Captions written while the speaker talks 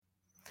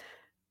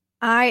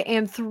I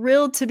am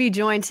thrilled to be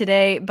joined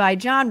today by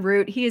John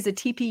Root. He is a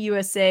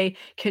TPUSA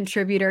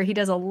contributor. He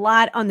does a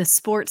lot on the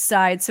sports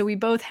side. So we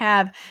both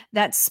have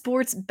that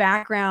sports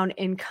background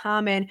in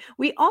common.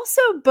 We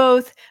also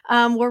both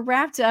were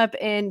wrapped up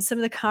in some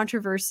of the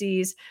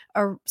controversies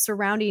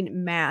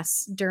surrounding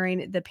masks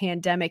during the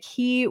pandemic.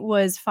 He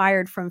was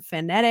fired from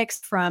Fanatics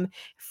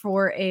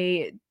for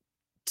a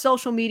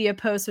social media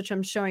posts, which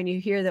I'm showing you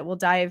here, that we'll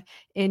dive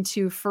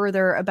into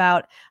further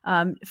about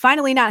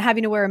finally not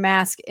having to wear a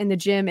mask in the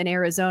gym in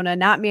Arizona,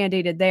 not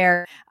mandated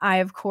there. I,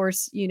 of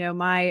course,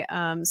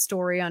 my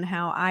story on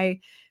how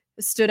I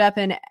stood up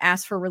and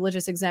asked for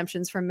religious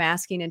exemptions from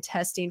masking and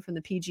testing from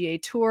the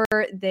PGA Tour.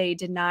 They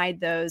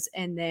denied those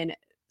and then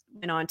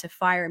went on to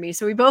fire me.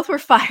 So we both were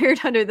fired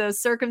under those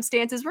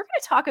circumstances. We're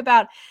going to talk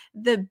about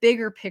the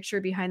bigger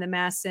picture behind the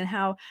masks and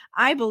how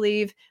I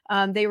believe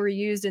they were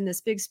used in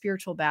this big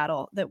spiritual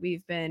battle that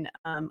we've been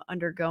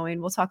undergoing.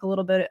 We'll talk a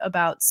little bit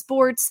about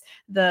sports,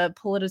 the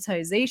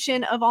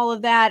politicization of all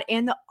of that,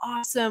 and the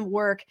awesome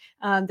work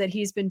that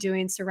he's been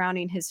doing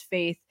surrounding his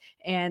faith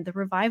and the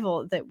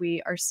revival that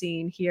we are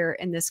seeing here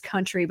in this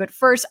country. But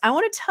first, I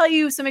want to tell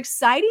you some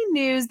exciting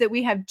news that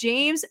we have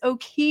James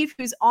O'Keefe,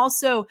 who's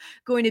also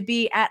going to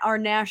be at our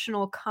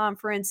national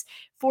conference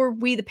for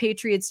We the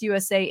Patriots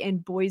USA in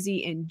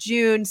Boise in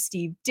June.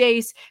 Steve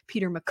Dace,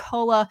 Peter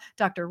McCullough,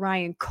 Dr.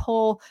 Ryan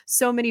Cole,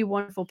 so many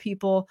wonderful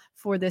people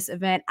for this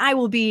event. I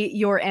will be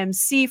your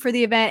MC for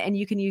the event, and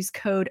you can use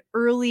code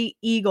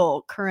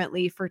EARLYEAGLE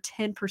currently for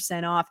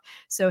 10% off.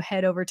 So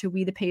head over to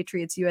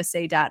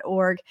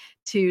wethepatriotsusa.org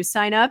to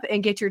sign up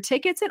and get your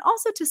tickets, and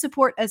also to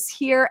support us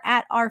here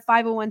at our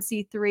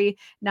 501c3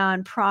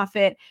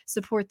 nonprofit,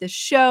 support the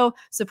show,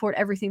 support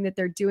everything that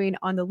they're doing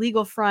on the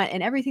legal front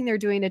and everything they're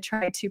doing to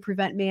try to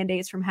prevent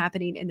mandates from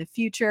happening in the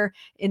future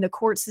in the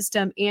court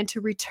system, and to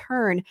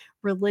return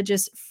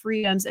religious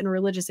freedoms and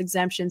religious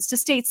exemptions to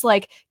states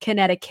like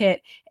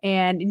Connecticut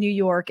and New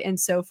York and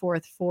so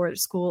forth for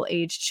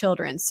school-age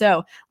children.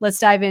 So let's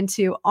dive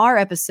into our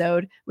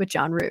episode with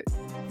John Root.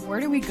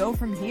 Where do we go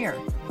from here?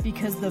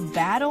 Because the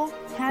battle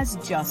has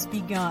just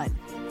begun.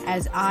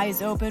 As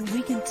eyes open,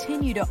 we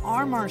continue to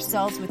arm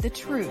ourselves with the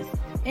truth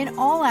in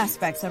all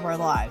aspects of our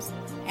lives,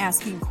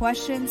 asking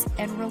questions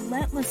and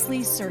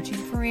relentlessly searching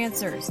for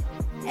answers,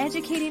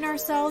 educating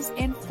ourselves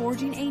and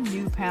forging a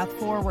new path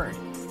forward.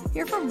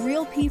 Hear from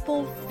real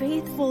people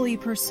faithfully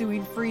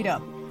pursuing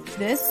freedom.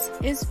 This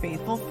is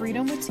Faithful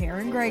Freedom with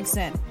Taryn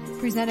Gregson,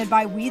 presented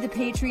by We the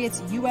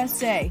Patriots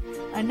USA,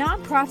 a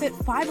nonprofit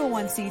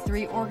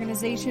 501c3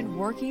 organization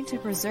working to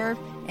preserve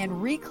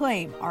and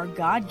reclaim our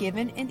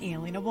God-given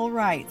inalienable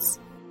rights.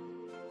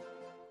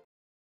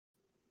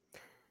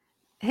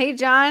 Hey,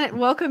 John,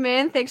 welcome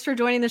in. Thanks for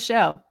joining the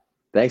show.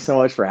 Thanks so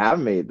much for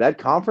having me. That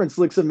conference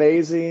looks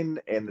amazing,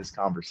 and this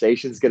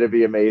conversation is going to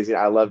be amazing.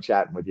 I love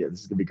chatting with you.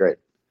 This is going to be great.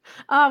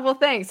 Well,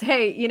 thanks.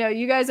 Hey,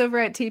 you guys over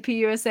at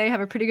TPUSA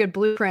have a pretty good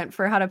blueprint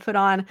for how to put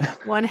on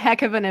one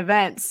heck of an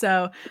event.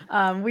 So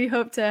we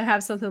hope to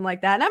have something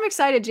like that. And I'm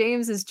excited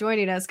James is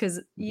joining us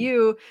because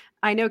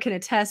I know, can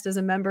attest as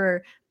a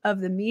member of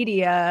the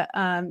media.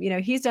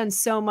 He's done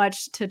so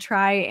much to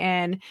try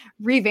and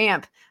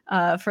revamp,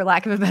 for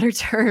lack of a better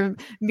term,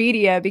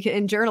 media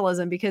in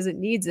journalism, because it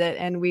needs it.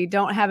 And we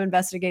don't have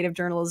investigative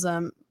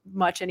journalism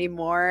much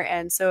anymore.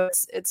 And so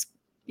it's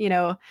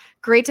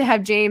great to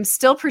have James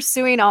still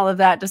pursuing all of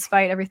that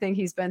despite everything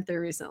he's been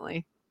through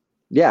recently.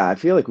 Yeah, I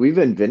feel like we've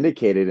been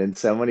vindicated in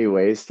so many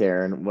ways,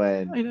 Taryn,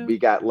 when we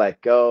got let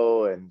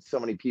go, and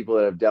so many people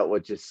that have dealt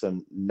with just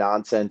some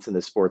nonsense in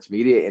the sports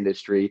media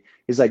industry.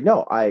 He's like,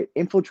 no, I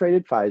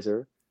infiltrated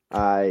Pfizer.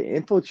 I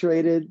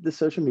infiltrated the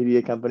social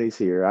media companies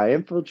here. I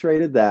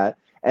infiltrated that.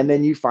 And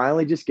then you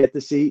finally just get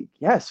to see,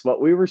 yes, what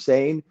we were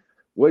saying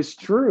was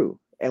true.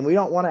 And we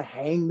don't want to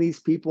hang these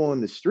people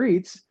in the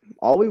streets.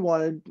 All we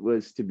wanted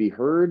was to be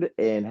heard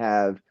and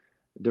have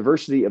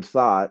diversity of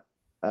thought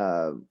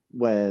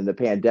when the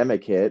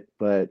pandemic hit.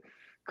 But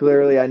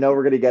clearly, I know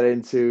we're going to get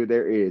into,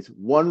 there is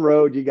one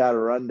road you got to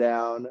run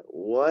down,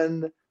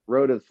 one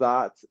road of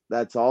thoughts.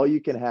 That's all you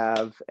can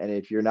have. And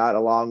if you're not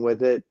along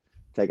with it,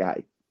 take a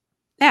hike.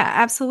 Yeah,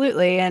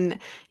 absolutely. And,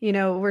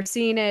 we're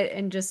seeing it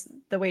in just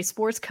the way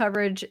sports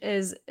coverage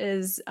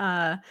is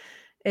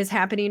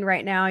happening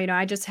right now.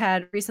 I just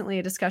had recently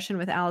a discussion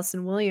with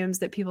Allison Williams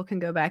that people can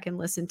go back and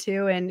listen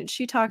to. And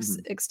she talks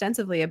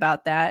extensively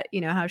about that,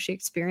 how she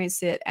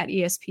experienced it at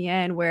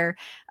ESPN, where,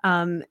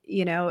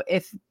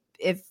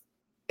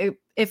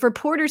 if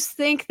reporters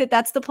think that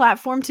that's the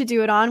platform to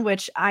do it on,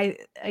 which I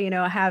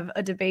have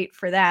a debate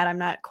for that. I'm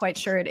not quite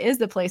sure it is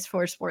the place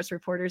for sports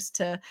reporters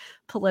to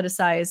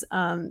politicize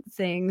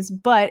things.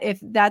 But if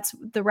that's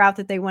the route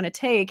that they want to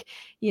take,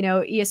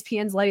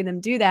 ESPN's letting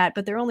them do that,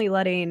 but they're only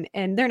letting,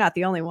 and they're not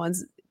the only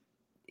ones,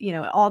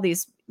 all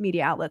these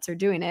media outlets are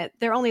doing it.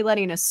 They're only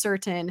letting a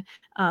certain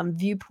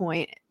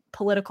viewpoint,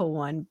 political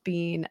one,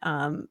 being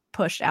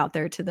pushed out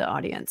there to the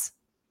audience.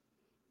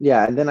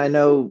 Yeah. And then I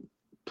know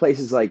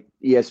places like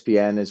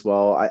ESPN as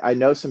well. I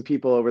know some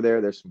people over there.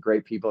 There's some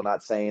great people,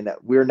 not saying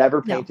that we're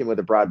never painting with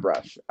a broad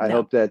brush. I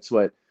hope that's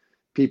what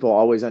people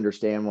always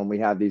understand when we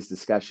have these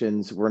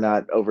discussions. We're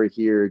not over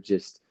here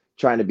just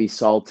trying to be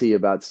salty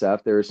about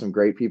stuff. There are some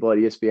great people at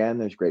ESPN.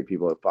 There's great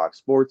people at Fox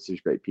Sports. There's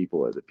great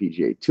people at the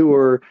PGA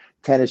Tour,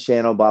 Tennis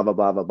Channel, blah, blah,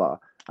 blah, blah,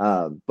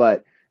 blah.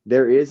 But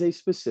there is a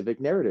specific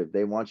narrative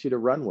they want you to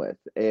run with.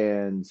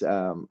 And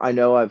I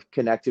know I've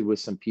connected with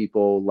some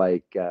people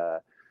like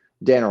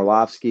Dan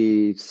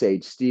Orlovsky,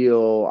 Sage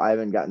Steele. I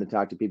haven't gotten to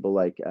talk to people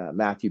like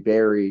Matthew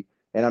Berry,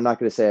 and I'm not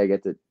going to say I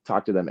get to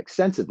talk to them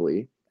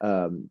extensively,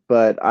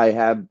 but I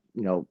have,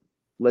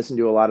 listened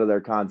to a lot of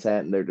their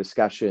content and their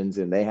discussions,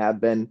 and they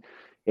have been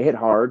hit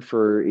hard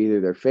for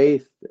either their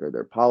faith or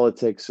their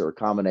politics or a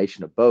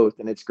combination of both.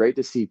 And it's great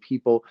to see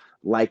people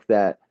like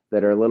that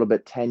are a little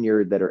bit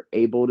tenured, that are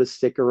able to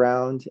stick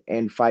around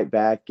and fight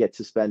back, get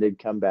suspended,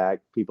 come back.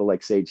 People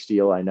like Sage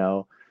Steele, I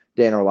know.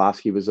 Dan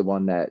Orlovsky was the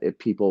one that, if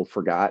people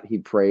forgot, he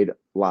prayed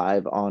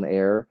live on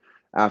air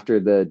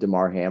after the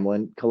Damar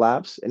Hamlin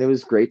collapse. And it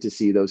was great to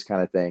see those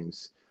kind of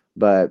things.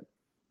 But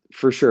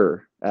for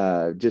sure,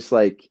 just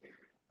like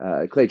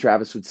Clay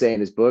Travis would say in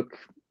his book,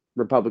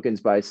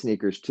 Republicans buy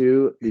sneakers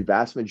too. The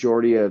vast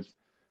majority of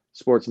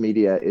sports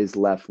media is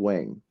left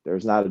wing.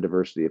 There's not a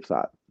diversity of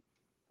thought.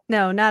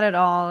 No, not at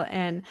all.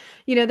 And,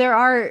 there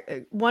are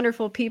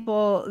wonderful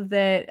people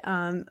that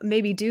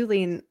maybe do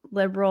lean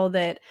liberal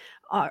that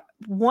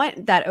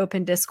want that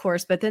open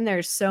discourse, but then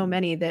there's so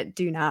many that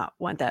do not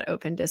want that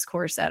open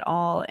discourse at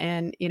all.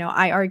 And,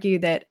 I argue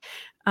that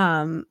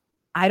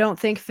I don't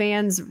think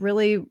fans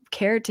really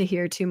care to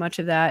hear too much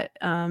of that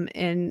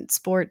in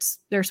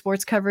their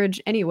sports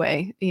coverage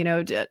anyway.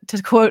 To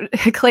quote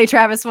Clay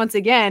Travis once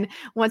again,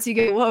 once you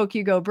get woke,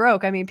 you go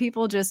broke. I mean,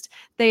 people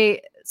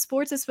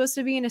sports is supposed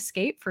to be an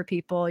escape for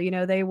people.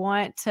 They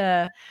want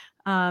to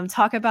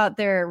talk about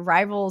their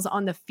rivals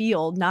on the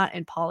field, not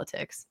in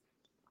politics.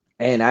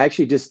 And I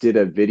actually just did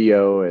a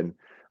video, and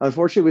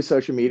unfortunately with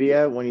social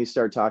media, when you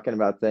start talking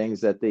about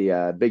things that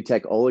the big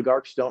tech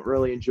oligarchs don't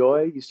really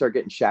enjoy, you start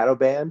getting shadow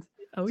banned.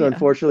 Oh, So yeah.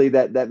 unfortunately,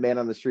 that man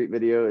on the street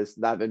video has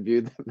not been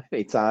viewed that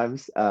many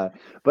times.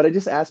 But I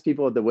just asked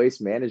people at the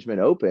Waste Management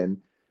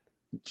Open,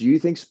 do you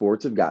think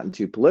sports have gotten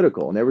too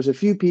political? And there was a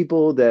few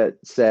people that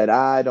said,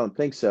 I don't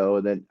think so.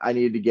 And then I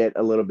needed to get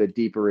a little bit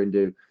deeper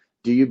into,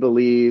 do you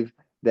believe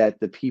that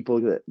the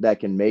people that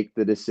can make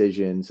the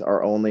decisions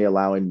are only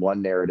allowing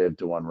one narrative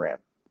to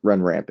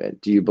run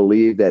rampant? Do you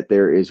believe that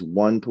there is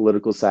one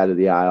political side of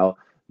the aisle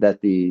that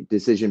the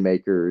decision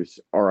makers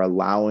are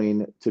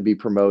allowing to be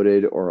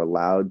promoted or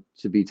allowed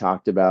to be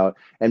talked about?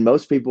 And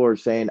most people are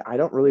saying, I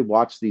don't really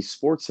watch these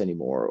sports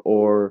anymore,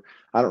 or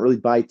I don't really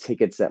buy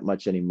tickets that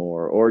much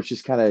anymore, or it's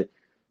just kind of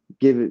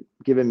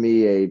giving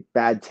me a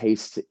bad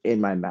taste in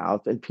my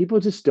mouth. And people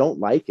just don't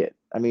like it.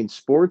 I mean,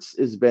 sports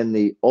has been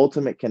the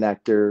ultimate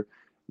connector,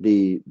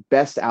 the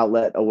best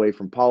outlet away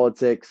from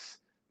politics,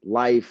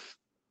 life,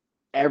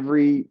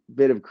 every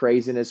bit of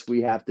craziness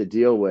we have to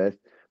deal with.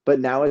 But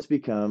now it's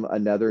become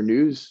another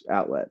news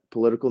outlet,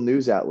 political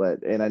news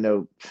outlet. And I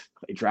know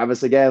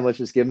Travis, again, let's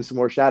just give him some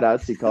more shout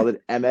outs. He called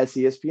it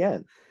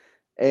MSESPN.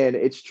 And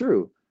it's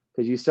true,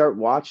 because you start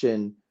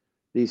watching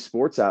these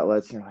sports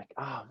outlets and you're like,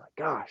 oh my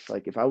gosh,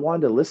 like if I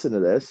wanted to listen to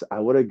this, I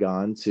would have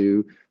gone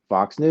to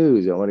Fox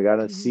News, I would have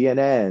gone to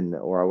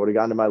CNN, or I would have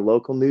gone to my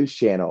local news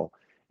channel.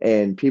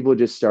 And people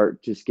just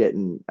start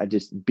getting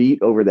just beat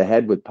over the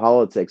head with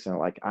politics. And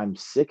like, I'm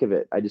sick of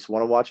it. I just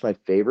want to watch my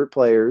favorite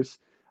players.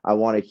 I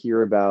want to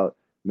hear about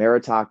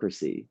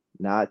meritocracy,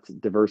 not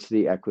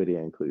diversity, equity,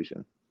 and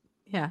inclusion.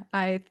 Yeah,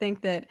 I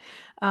think that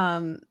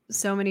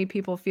so many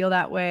people feel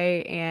that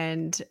way.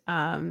 And,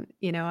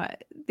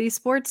 these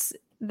sports,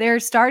 they're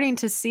starting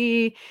to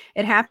see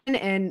it happen.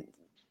 And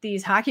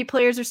these hockey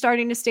players are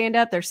starting to stand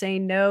up. They're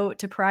saying no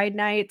to Pride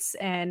nights.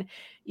 And,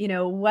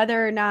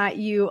 whether or not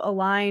you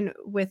align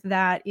with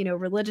that,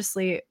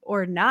 religiously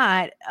or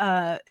not,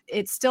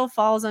 it still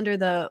falls under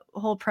the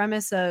whole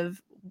premise of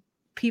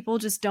people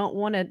just don't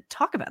want to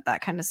talk about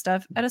that kind of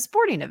stuff at a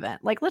sporting event.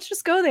 Like, let's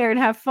just go there and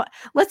have fun.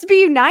 Let's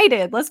be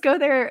united. Let's go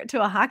there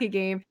to a hockey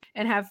game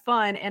and have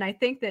fun. And I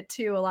think that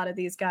too, a lot of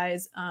these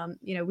guys,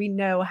 we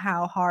know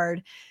how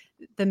hard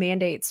the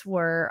mandates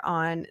were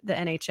on the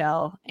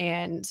NHL,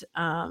 and,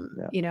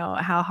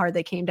 how hard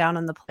they came down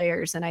on the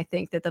players. And I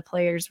think that the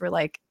players were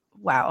like,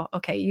 wow,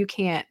 okay, you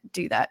can't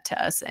do that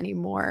to us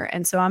anymore.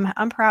 And so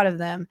I'm proud of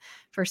them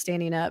for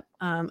standing up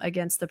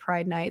against the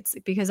Pride Nights,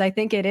 because I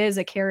think it is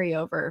a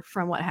carryover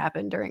from what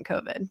happened during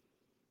COVID.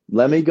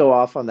 Let me go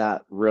off on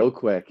that real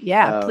quick.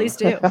 Yeah, please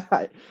do.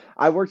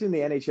 I worked in the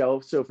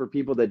NHL. So for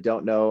people that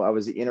don't know, I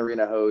was the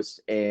in-arena host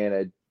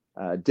and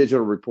a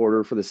digital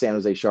reporter for the San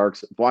Jose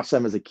Sharks. Watched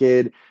them as a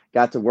kid,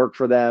 got to work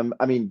for them.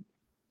 I mean,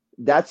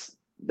 that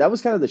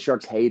was kind of the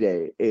Sharks'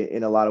 heyday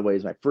in a lot of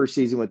ways. My first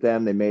season with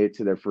them, they made it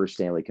to their first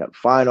Stanley Cup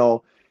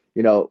final.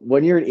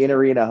 When you're an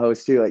in-arena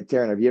host too, like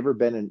Taryn, have you ever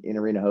been an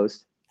in-arena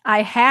host?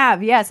 I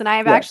have, yes. And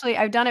I've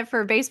Yeah. I've done it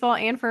for baseball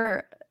and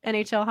for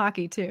NHL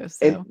hockey too.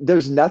 And So,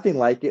 there's nothing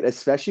like it,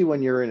 especially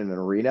when you're in an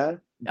arena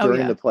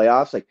during the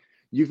playoffs. Like,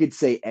 you could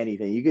say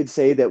anything. You could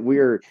say that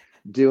we're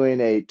doing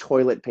a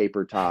toilet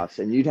paper toss,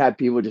 and you'd have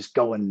people just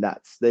going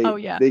nuts. Oh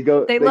yeah. They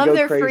go They they love go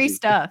their free crazy.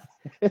 stuff.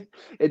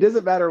 It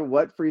doesn't matter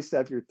what free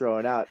stuff you're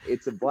throwing out,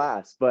 it's a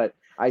blast. But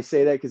I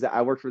say that because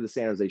I worked for the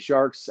San Jose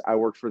Sharks. I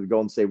worked for the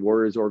Golden State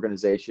Warriors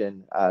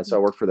organization. So I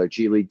worked for their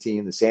G League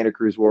team, the Santa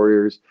Cruz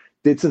Warriors,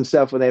 did some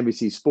stuff with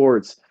NBC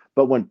Sports.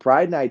 But when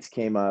Pride Nights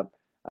came up,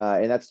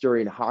 and that's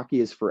during Hockey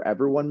is for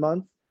Everyone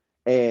month.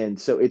 And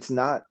so it's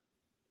not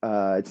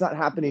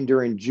happening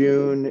during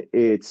June.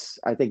 It's,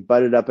 I think,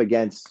 butted up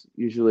against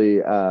usually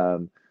a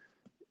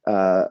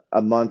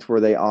month where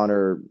they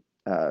honor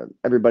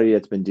everybody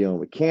that's been dealing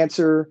with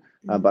cancer.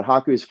 But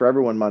Hockey is for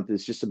Everyone month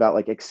is just about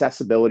like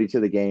accessibility to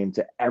the game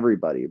to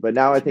everybody. But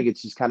now I think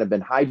it's just kind of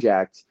been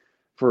hijacked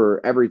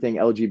for everything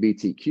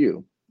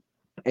LGBTQ.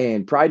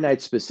 And Pride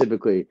Night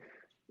specifically,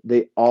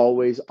 they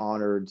always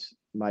honored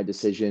my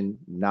decision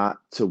not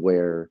to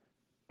wear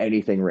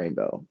anything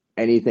rainbow,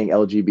 anything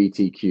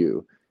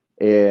LGBTQ.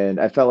 And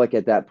I felt like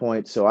at that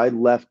point, so I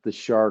left the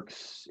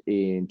Sharks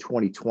in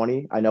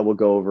 2020. I know we'll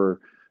go over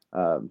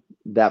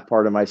that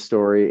part of my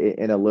story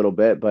in a little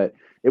bit, but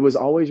it was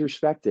always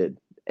respected.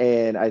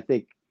 And I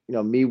think,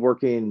 me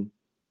working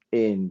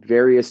in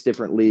various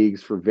different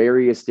leagues for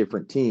various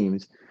different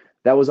teams,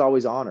 that was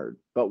always honored.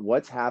 But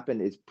what's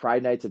happened is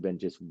Pride Nights have been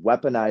just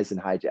weaponized and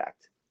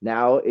hijacked.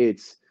 Now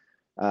it's,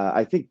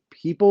 I think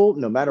people,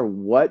 no matter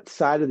what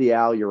side of the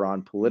aisle you're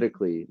on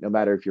politically, no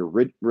matter if you're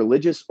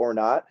religious or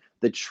not,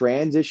 the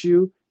trans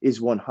issue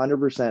is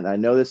 100%. I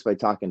know this by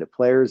talking to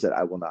players that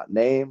I will not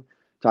name,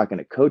 talking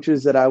to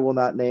coaches that I will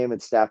not name,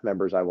 and staff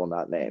members I will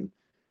not name.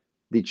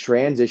 The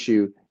trans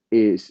issue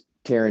is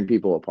tearing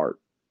people apart.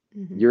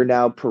 You're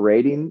now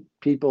parading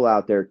people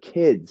out there,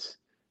 kids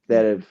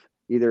that have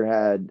either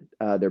had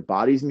their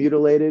bodies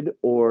mutilated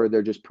or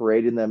they're just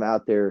parading them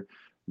out there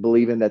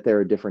believing that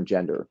they're a different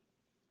gender.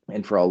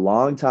 And for a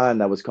long time,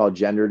 that was called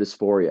gender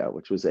dysphoria,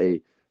 which was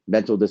a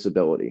mental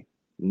disability.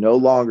 No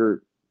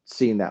longer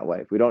seen that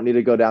way. We don't need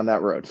to go down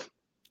that road.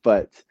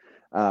 But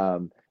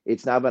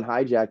it's now been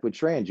hijacked with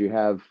trans. You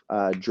have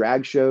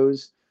drag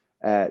shows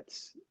at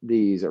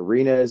these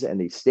arenas and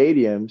these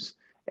stadiums.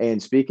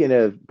 And speaking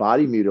of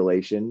body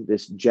mutilation,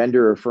 this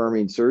gender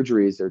affirming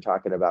surgeries they're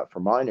talking about for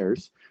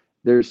minors,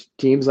 there's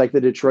teams like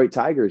the Detroit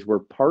Tigers where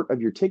part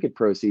of your ticket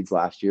proceeds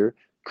last year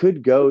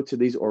could go to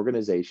these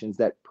organizations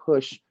that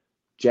push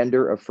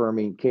gender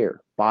affirming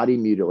care, body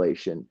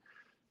mutilation,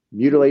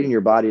 mutilating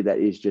your body that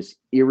is just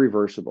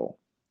irreversible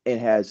and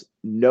has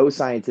no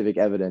scientific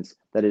evidence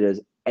that it does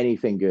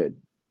anything good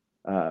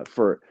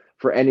for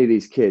any of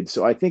these kids.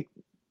 So I think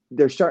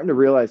they're starting to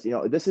realize,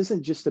 this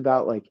isn't just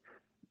about like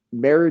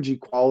marriage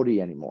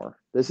equality anymore.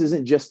 This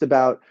isn't just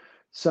about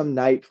some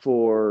night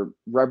for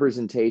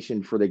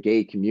representation for the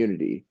gay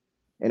community.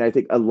 And I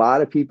think a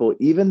lot of people,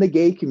 even the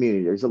gay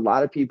community, there's a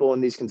lot of people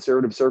in these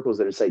conservative circles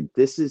that are saying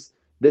this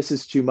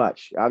is too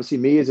much. Obviously,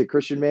 me as a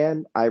Christian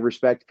man, I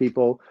respect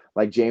people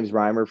like James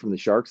Reimer from the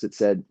Sharks that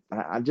said,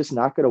 I'm just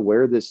not going to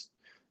wear this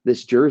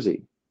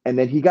jersey. And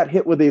then he got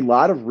hit with a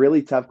lot of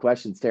really tough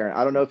questions, Taryn.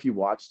 I don't know if you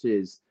watched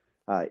his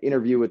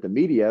interview with the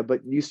media,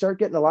 but you start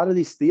getting a lot of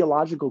these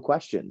theological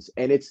questions,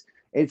 and it's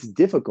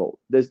difficult.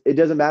 It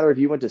doesn't matter if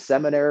you went to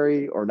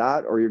seminary or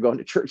not, or you're going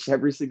to church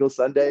every single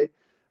Sunday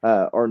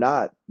or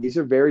not. These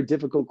are very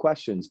difficult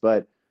questions,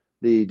 but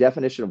the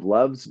definition of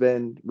love's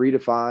been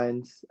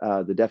redefined.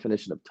 The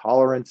definition of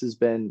tolerance has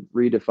been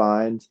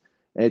redefined,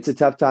 and it's a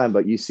tough time.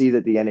 But you see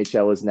that the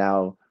NHL is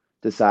now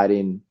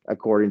deciding,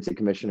 according to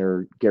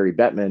Commissioner Gary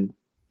Bettman,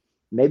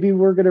 maybe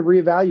we're going to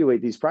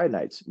reevaluate these Pride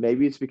Nights.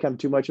 Maybe it's become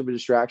too much of a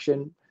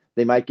distraction.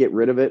 They might get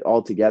rid of it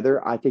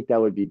altogether. I think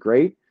that would be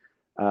great.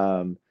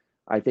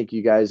 I think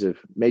you guys have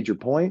made your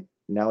point.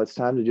 Now it's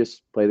time to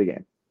just play the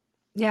game.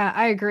 Yeah,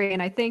 I agree.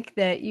 And I think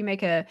that you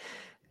make a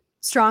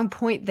strong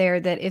point there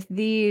that if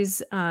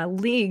these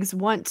leagues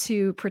want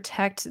to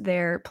protect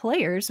their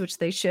players, which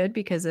they should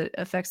because it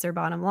affects their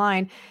bottom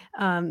line,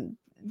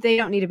 they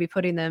don't need to be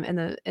putting them in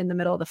the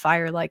middle of the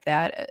fire like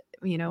that.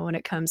 When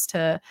it comes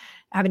to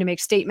having to make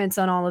statements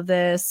on all of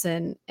this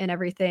and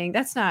everything,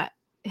 that's not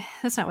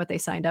what they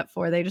signed up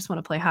for. They just want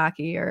to play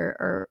hockey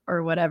or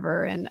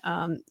whatever, and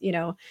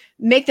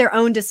make their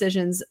own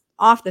decisions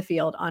off the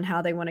field on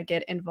how they want to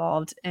get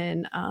involved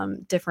in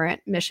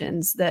different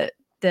missions that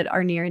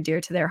are near and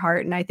dear to their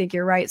heart. And I think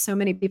you're right. So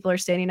many people are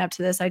standing up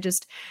to this. I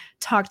just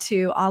talked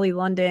to Ollie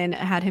London,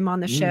 had him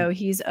on the show.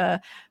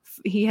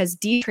 He has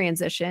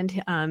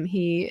detransitioned.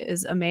 He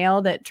is a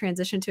male that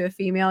transitioned to a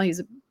female.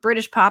 He's a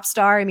British pop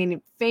star. I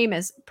mean,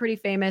 pretty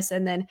famous,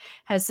 and then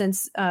has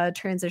since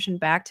transitioned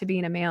back to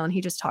being a male. And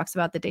he just talks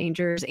about the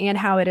dangers and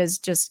how it is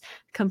just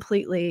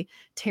completely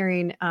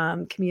tearing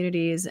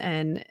communities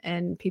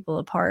and people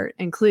apart,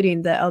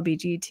 including the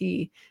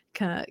LGBT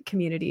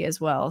community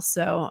as well.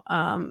 So,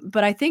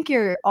 but I think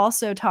you're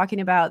also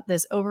talking about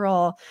this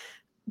overall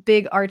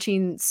big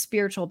arching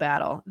spiritual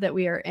battle that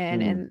we are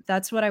in. And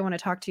that's what I want to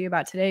talk to you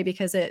about today,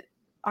 because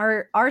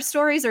our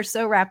stories are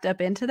so wrapped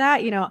up into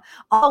that.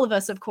 All of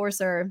us, of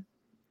course, are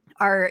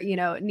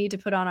need to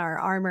put on our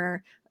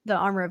armor the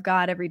armor of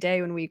God every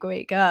day when we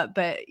wake up,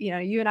 but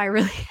you and I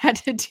really had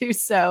to do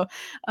so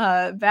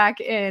back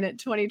in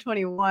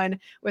 2021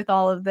 with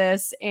all of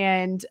this.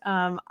 And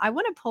I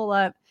want to pull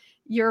up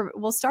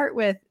we'll start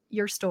with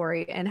your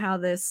story and how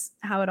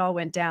it all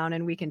went down,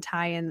 and we can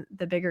tie in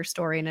the bigger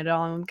story in it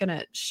all. I'm going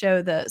to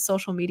show the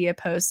social media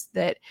posts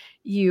that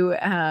you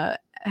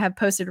have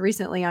posted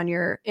recently on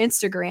your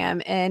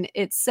Instagram, and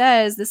it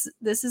says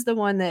this is the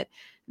one that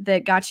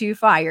got you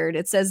fired.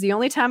 It says, the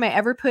only time I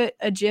ever put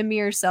a gym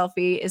mirror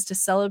selfie is to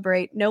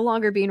celebrate no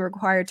longer being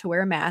required to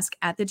wear a mask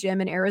at the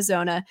gym in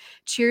Arizona.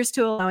 Cheers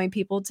to allowing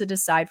people to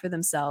decide for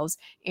themselves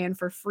and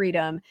for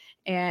freedom.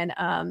 And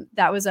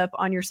that was up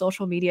on your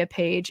social media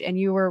page, and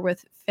you were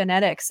with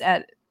Phonetics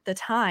at the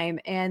time,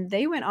 and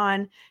they went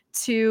on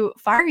to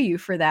fire you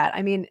for that.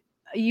 I mean,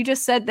 you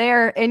just said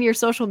there in your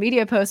social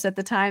media post at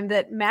the time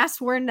that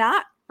masks were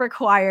not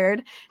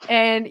required,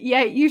 and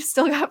yet you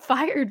still got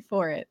fired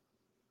for it.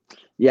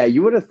 Yeah,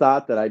 you would have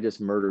thought that I just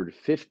murdered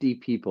 50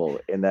 people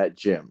in that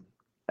gym.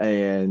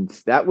 And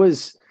that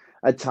was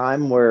a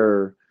time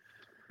where,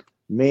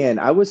 man,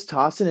 I was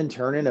tossing and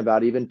turning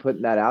about even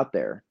putting that out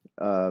there.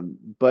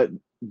 But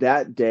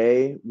that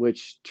day,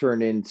 which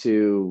turned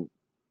into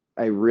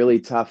a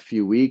really tough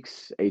few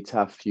weeks, a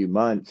tough few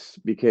months,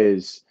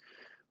 because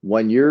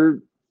when your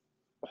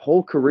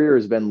whole career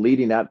has been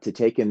leading up to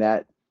taking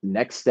that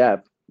next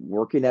step,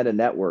 working at a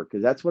network,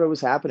 because that's what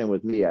was happening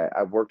with me.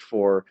 I worked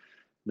for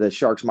the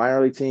Sharks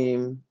minor league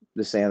team,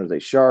 the San Jose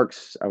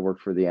Sharks. I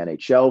worked for the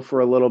NHL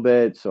for a little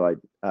bit. So I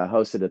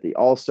hosted at the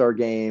All-Star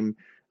game.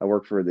 I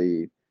worked for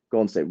the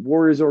Golden State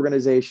Warriors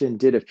organization,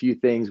 did a few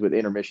things with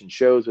intermission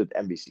shows with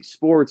NBC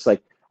Sports.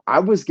 Like, I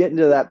was getting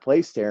to that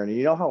place, Taryn, and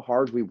you know how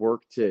hard we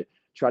worked to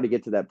try to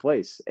get to that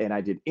place. And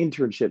I did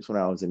internships when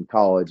I was in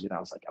college, and I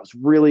was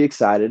really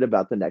excited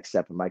about the next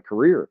step in my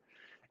career.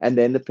 And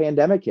then the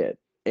pandemic hit,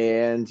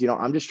 and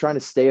I'm just trying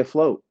to stay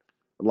afloat.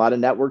 A lot of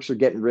networks are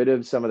getting rid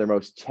of some of their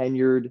most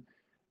tenured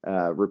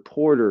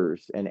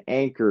reporters and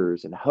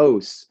anchors and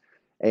hosts,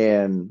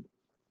 and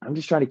I'm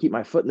just trying to keep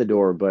my foot in the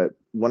door. But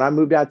when I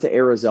moved out to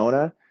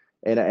Arizona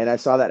and I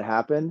saw that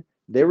happen,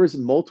 there was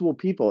multiple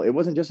people. It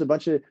wasn't just a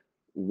bunch of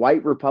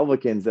white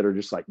Republicans that are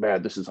just like,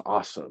 man, this is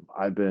awesome.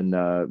 I've been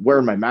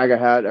wearing my MAGA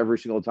hat every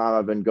single time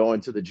I've been going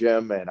to the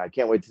gym, and I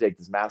can't wait to take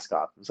this mask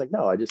off. It's like,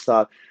 no, I just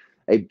saw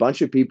a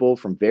bunch of people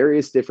from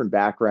various different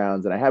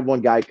backgrounds. And I had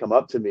one guy come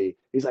up to me.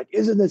 He's like,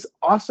 isn't this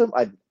awesome?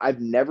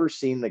 I've never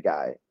seen the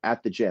guy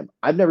at the gym.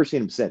 I've never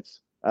seen him since.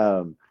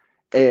 And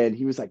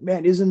he was like,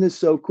 man, isn't this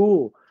so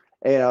cool?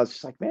 And I was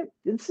just like, man,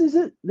 this is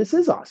it. This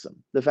is awesome.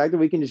 The fact that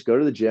we can just go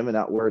to the gym and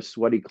not wear a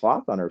sweaty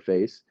cloth on our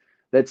face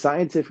that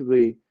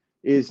scientifically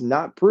is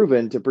not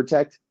proven to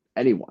protect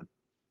anyone.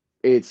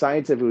 It's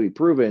scientifically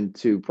proven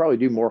to probably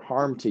do more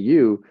harm to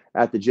you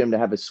at the gym to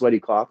have a sweaty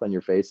cloth on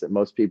your face that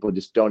most people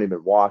just don't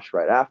even wash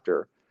right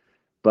after.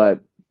 But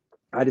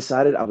I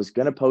decided I was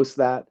going to post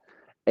that.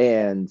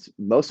 And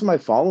most of my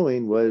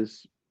following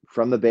was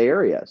from the Bay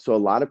Area. So a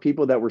lot of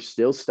people that were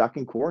still stuck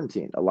in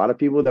quarantine, a lot of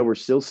people that were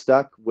still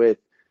stuck with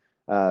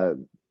uh,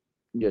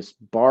 just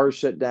bars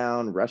shut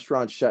down,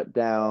 restaurants shut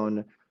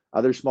down,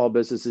 other small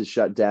businesses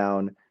shut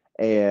down.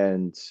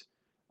 And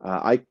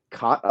I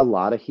caught a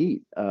lot of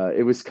heat.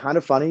 It was kind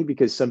of funny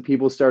because some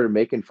people started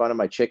making fun of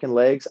my chicken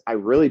legs. I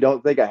really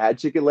don't think I had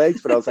chicken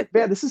legs, but I was like,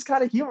 man, this is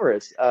kind of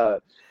humorous.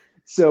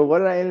 So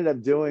what I ended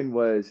up doing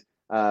was,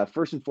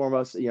 first and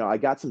foremost, I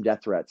got some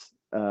death threats.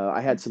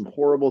 I had some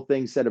horrible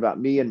things said about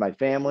me and my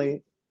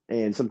family,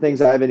 and some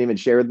things I haven't even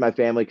shared with my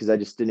family because I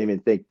just didn't even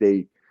think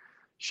they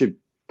should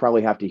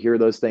probably have to hear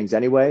those things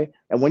anyway.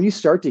 And when you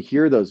start to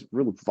hear those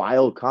real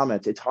vile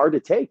comments, it's hard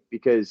to take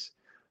because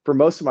for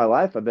most of my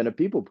life, I've been a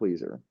people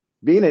pleaser.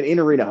 Being an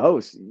in-arena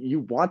host,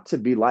 you want to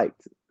be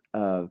liked.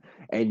 Uh,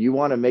 and you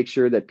want to make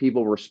sure that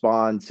people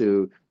respond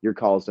to your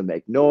calls to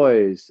make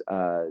noise.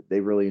 They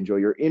really enjoy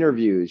your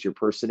interviews, your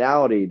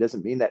personality.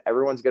 Doesn't mean that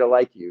everyone's going to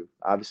like you.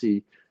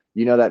 Obviously,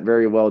 you know that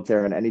very well,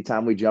 Taryn.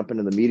 Anytime we jump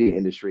into the media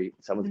industry,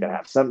 someone's going to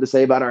have something to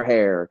say about our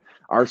hair,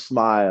 our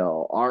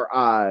smile, our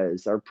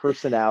eyes, our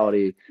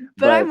personality.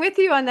 But I'm But with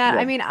you on that.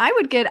 yeah, I mean,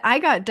 I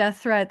got death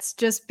threats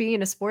just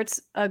being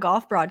a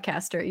golf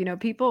broadcaster.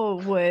 People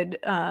would,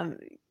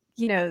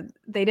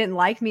 they didn't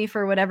like me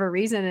for whatever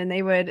reason, and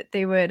they would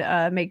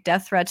make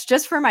death threats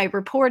just for my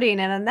reporting.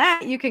 And on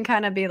that, you can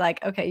kind of be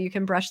like, okay, you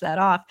can brush that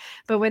off.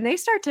 But when they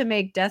start to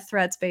make death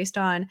threats based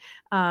on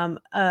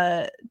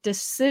a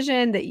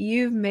decision that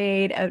you've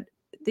made,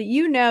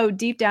 that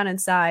deep down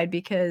inside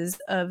because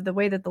of the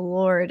way that the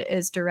Lord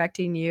is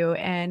directing you,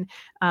 and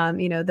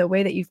the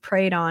way that you've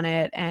prayed on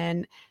it,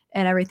 and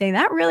everything,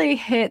 that really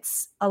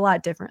hits a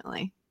lot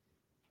differently.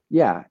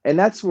 yeah. And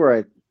that's where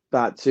I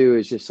thought too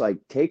is just like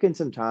taking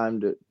some time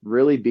to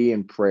really be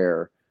in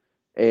prayer.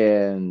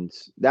 And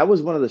that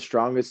was one of the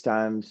strongest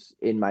times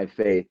in my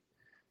faith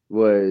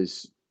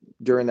was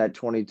during that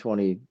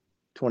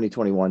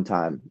 2021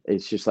 time.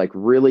 It's just like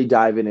really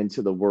diving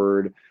into the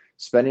word,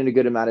 spending a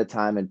good amount of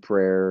time in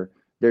prayer.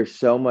 There's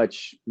so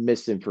much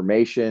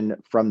misinformation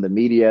from the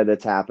media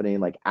that's happening,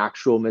 like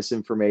actual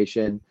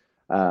misinformation.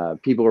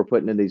 People were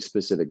put into these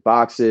specific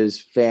boxes.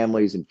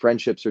 Families and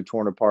friendships are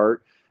torn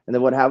apart. And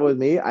then what happened with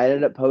me? I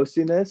ended up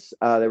posting this.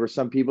 There were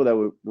some people that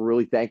were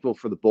really thankful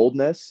for the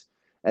boldness.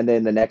 And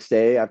then the next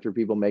day, after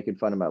people making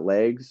fun of my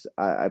legs,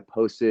 I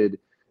posted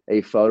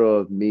a photo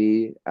of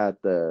me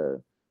at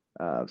the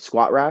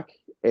squat rack.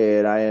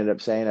 And I ended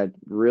up saying, I've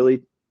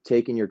really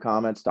taken your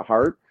comments to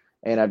heart.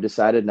 And I've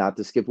decided not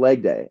to skip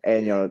leg day.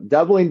 And,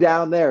 doubling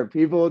down there,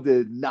 people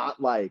did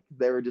not like,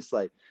 they were just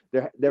like,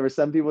 there were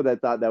some people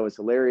that thought that was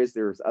hilarious.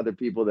 There was other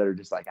people that are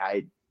just like,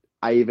 I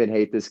even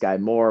hate this guy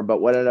more.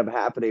 But what ended up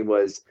happening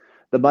was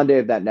the Monday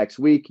of that next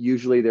week,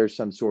 usually there's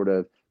some sort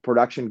of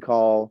production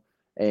call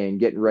and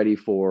getting ready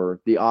for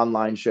the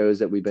online shows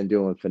that we've been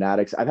doing with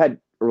Fanatics. I've had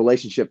a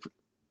relationship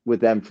with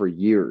them for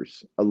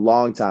years, a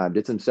long time.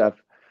 Did some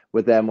stuff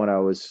with them when I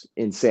was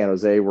in San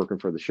Jose working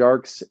for the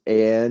Sharks.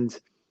 And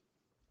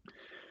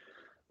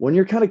when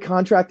you're kind of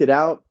contracted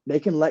out, they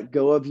can let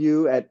go of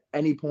you at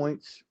any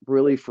point,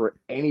 really, for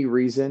any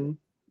reason.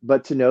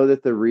 But to know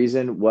that the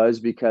reason was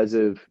because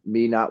of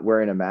me not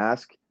wearing a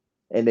mask,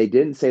 and they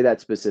didn't say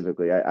that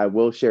specifically. I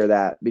will share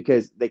that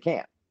because they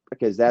can't,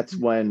 because that's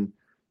when,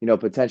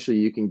 potentially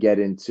you can get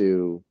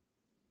into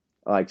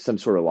like some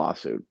sort of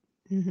lawsuit.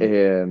 Mm-hmm.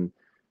 And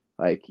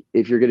like,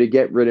 if you're going to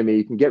get rid of me,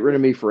 you can get rid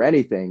of me for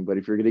anything. But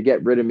if you're going to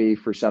get rid of me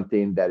for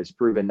something that is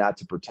proven not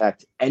to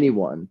protect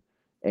anyone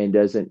and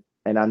doesn't,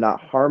 and I'm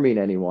not harming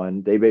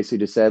anyone, they basically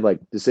just said, like,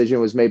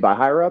 decision was made by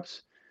higher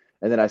ups.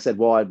 And then I said,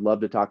 well, I'd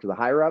love to talk to the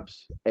higher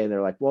ups. And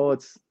they're like, well,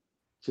 it's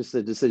just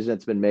a decision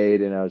that's been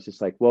made. And I was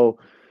just like, well,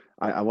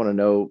 I want to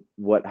know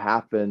what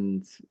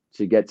happened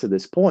to get to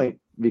this point,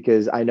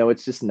 because I know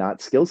it's just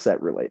not skill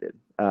set related.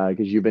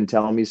 Because you've been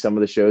telling me some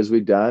of the shows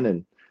we've done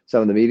and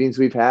some of the meetings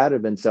we've had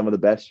have been some of the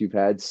best you've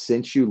had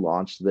since you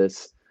launched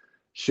this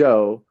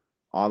show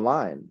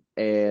online.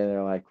 And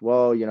they're like,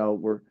 well,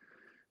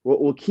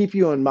 we'll keep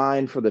you in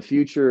mind for the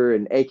future.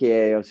 And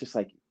AKA, I was just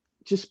like,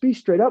 just be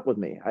straight up with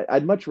me.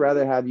 I'd much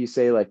rather have you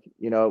say, like,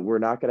 we're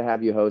not going to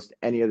have you host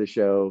any other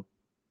show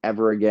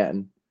ever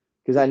again.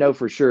 Because I know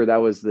for sure that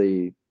was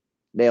the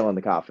nail in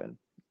the coffin.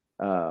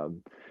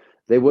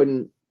 They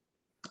wouldn't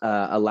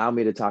allow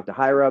me to talk to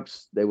higher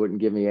ups. They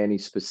wouldn't give me any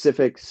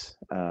specifics.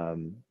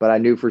 But I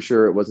knew for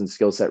sure it wasn't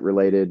skill set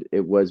related.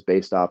 It was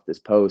based off this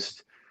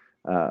post.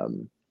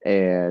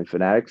 And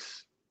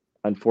Fanatics,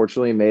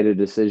 unfortunately, made a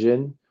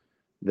decision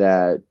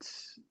that,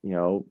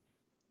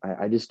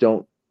 I just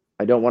don't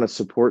want to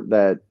support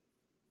that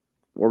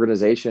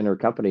organization or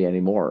company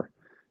anymore.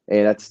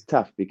 And that's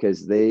tough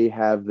because they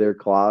have their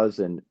claws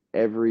in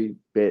every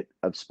bit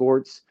of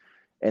sports.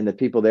 And the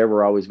people there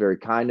were always very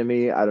kind to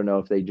me. I don't know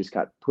if they just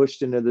got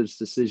pushed into this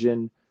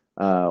decision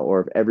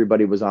or if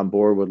everybody was on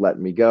board with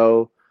letting me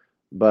go.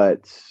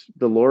 But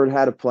the Lord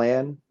had a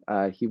plan.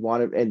 He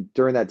wanted, and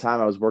during that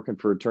time I was working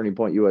for Turning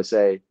Point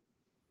USA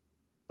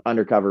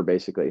undercover,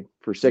 basically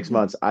for 6 Mm-hmm.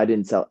 months. I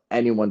didn't tell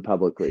anyone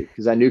publicly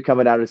because I knew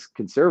coming out as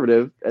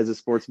conservative as a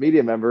sports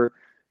media member,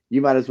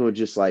 you might as well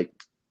just like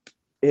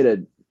hit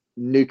a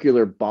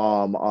nuclear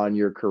bomb on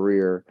your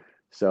career.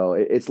 So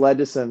it's led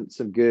to some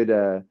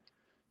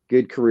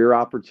good career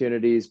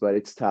opportunities, but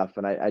it's tough.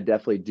 And I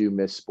definitely do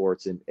miss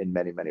sports in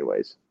many, many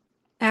ways.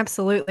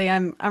 Absolutely.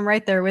 I'm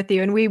right there with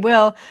you. And we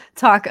will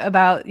talk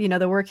about,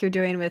 the work you're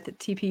doing with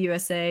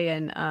TPUSA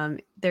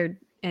and their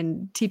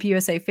and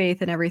TPUSA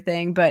Faith and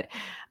everything. But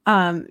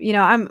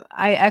I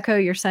echo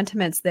your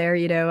sentiments there.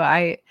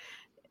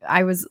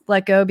 I was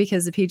let go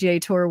because the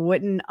PGA Tour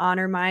wouldn't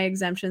honor my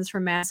exemptions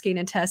from masking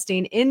and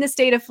testing in the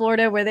state of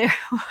Florida, where there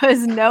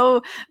was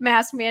no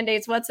mask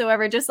mandates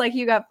whatsoever, just like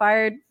you got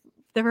fired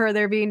for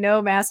there being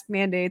no mask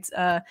mandates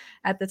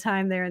at the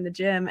time there in the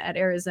gym at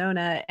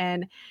Arizona.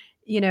 And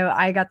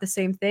I got the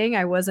same thing.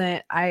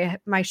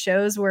 My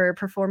shows were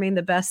performing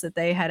the best that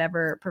they had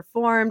ever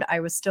performed. I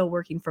was still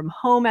working from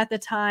home at the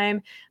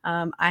time.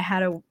 I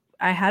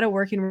had a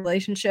working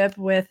relationship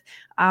with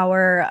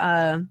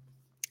our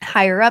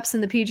higher ups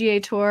in the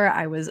PGA Tour.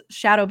 I was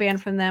shadow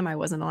banned from them. I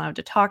wasn't allowed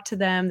to talk to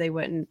them. They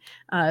wouldn't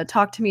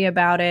talk to me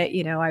about it.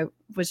 I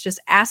was just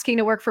asking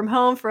to work from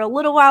home for a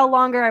little while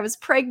longer. I was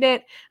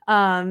pregnant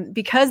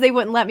because they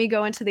wouldn't let me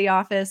go into the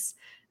office.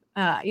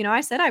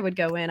 I said I would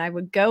go in. I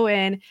would go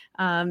in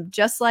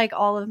just like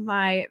all of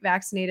my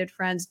vaccinated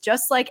friends,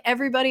 just like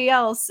everybody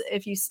else.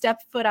 If you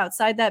step foot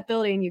outside that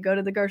building, you go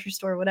to the grocery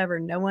store, whatever,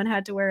 no one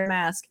had to wear a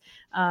mask.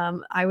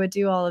 I would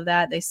do all of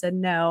that. They said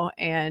no.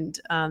 And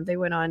they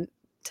went on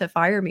to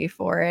fire me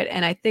for it.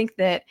 And I think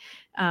that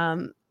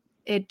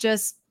it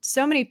just,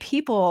 so many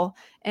people,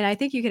 and I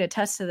think you could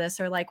attest to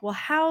this, are like, well,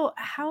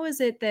 how is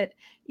it that,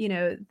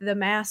 the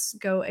masks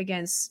go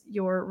against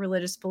your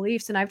religious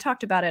beliefs? And I've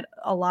talked about it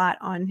a lot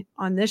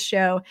on this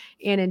show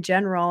and in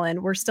general,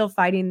 and we're still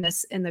fighting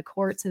this in the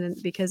courts.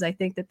 And because I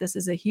think that this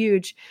is a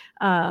huge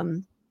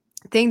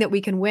thing that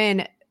we can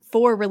win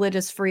for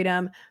religious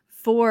freedom,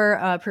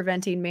 for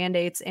preventing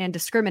mandates and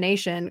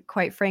discrimination,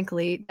 quite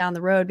frankly, down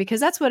the road, because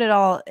that's what it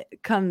all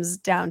comes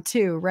down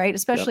to, right?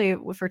 Especially Yep.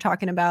 if we're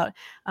talking about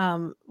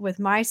with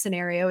my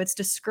scenario, it's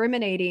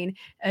discriminating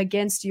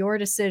against your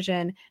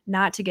decision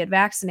not to get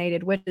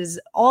vaccinated, which is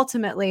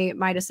ultimately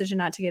my decision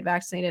not to get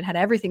vaccinated had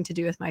everything to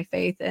do with my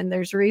faith. And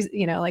there's reason,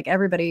 like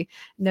everybody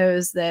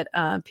knows that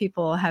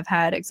people have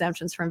had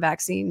exemptions from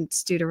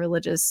vaccines due to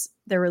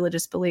their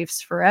religious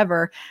beliefs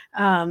forever.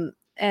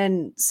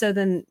 And so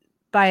then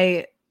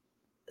by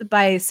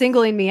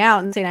singling me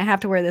out and saying I have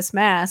to wear this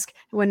mask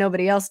when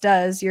nobody else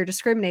does, you're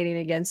discriminating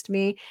against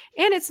me.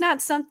 And it's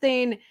not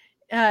something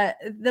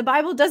the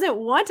Bible doesn't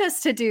want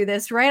us to do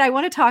this, right? I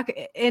want to talk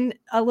in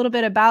a little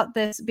bit about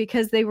this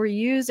because they were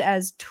used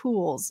as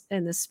tools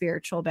in the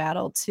spiritual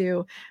battle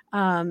to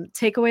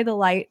take away the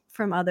light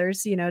from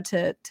others,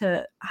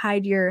 to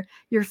hide your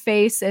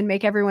face and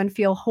make everyone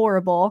feel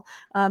horrible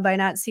by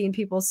not seeing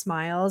people's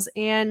smiles.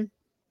 And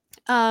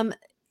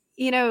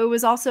it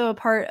was also a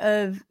part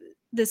of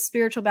this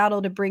spiritual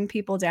battle to bring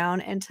people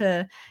down and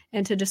to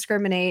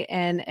discriminate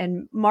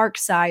and mark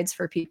sides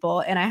for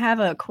people. And I have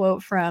a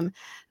quote from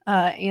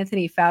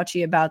Anthony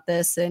Fauci about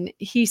this, and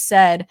he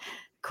said,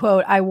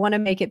 quote, "I want to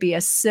make it be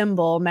a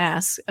symbol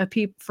mask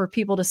for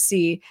people to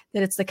see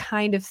that it's the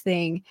kind of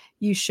thing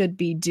you should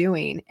be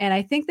doing." And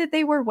I think that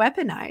they were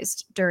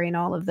weaponized during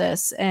all of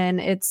this, and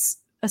it's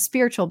a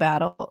spiritual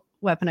battle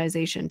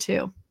weaponization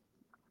too.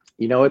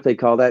 You know what they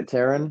call that,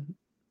 Taryn?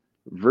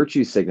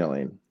 Virtue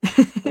signaling.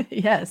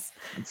 Yes.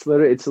 It's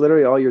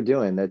literally all you're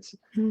doing. That's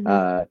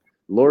Mm-hmm.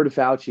 Lord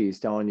Fauci is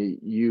telling you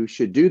you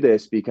should do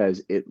this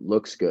because it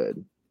looks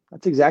good.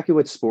 That's exactly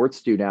what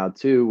sports do now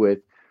too. With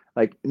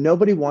like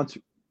nobody wants.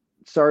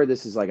 Sorry,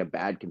 this is like a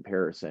bad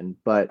comparison,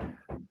 but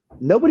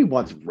nobody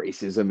wants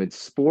racism in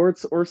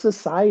sports or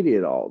society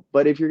at all.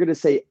 But if you're going to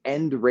say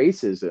end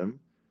racism,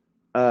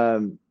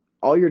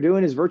 all you're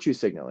doing is virtue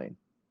signaling.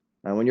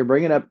 And when you're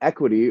bringing up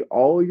equity,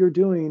 all you're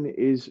doing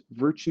is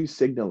virtue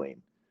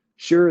signaling.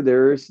 Sure,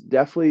 there's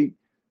definitely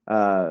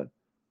uh,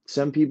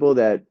 some people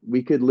that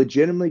we could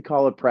legitimately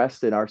call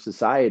oppressed in our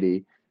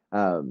society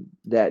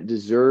that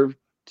deserve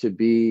to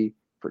be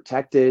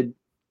protected.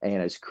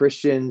 And as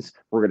Christians,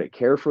 we're going to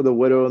care for the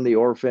widow and the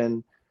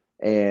orphan.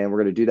 And we're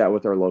going to do that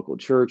with our local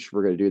church.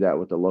 We're going to do that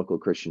with the local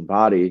Christian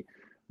body.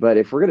 But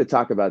if we're going to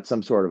talk about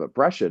some sort of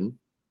oppression,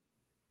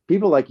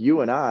 people like you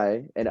and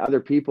I and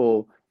other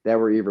people that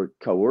were either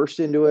coerced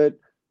into it,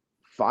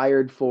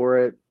 fired for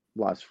it,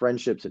 lost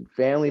friendships and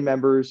family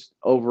members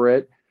over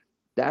it.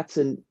 That's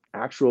an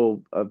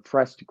actual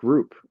oppressed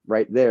group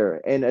right there.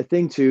 And a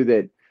thing too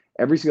that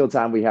every single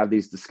time we have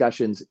these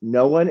discussions,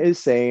 no one is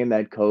saying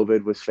that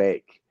COVID was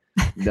fake.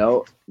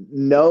 No,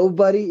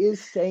 nobody is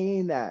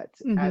saying that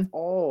Mm-hmm. at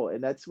all.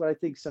 And that's what I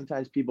think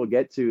sometimes people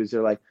get to is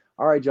they're like,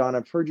 all right, John,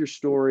 I've heard your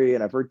story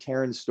and I've heard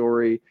Taryn's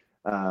story.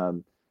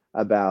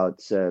 About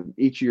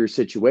each of your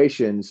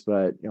situations,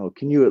 but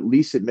can you at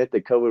least admit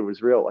that COVID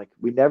was real? Like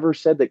we never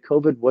said that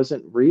COVID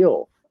wasn't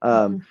real,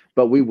 Mm-hmm.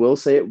 but we will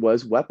say it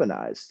was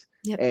weaponized.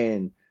 Yep.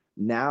 And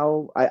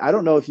now I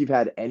don't know if you've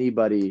had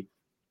anybody,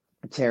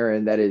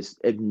 Taryn, that has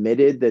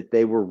admitted that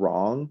they were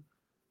wrong.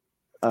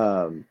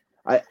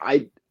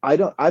 I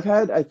don't. I've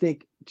had I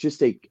think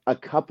just a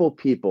couple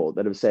people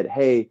that have said,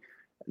 hey,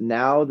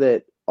 now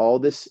that all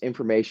this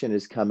information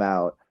has come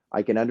out,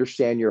 I can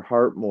understand your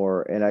heart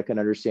more and I can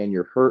understand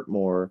your hurt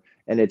more.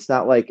 And it's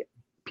not like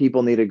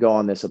people need to go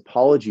on this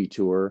apology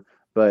tour.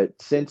 But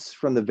since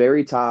from the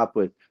very top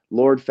with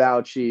Lord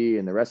Fauci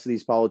and the rest of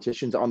these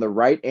politicians on the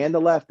right and the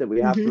left that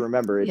we have Mm-hmm. to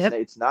remember, Yep.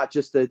 it's not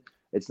just a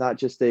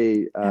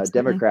Absolutely.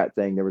 Democrat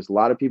thing. There was a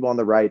lot of people on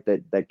the right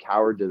that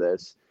cowered to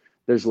this.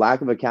 There's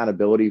lack of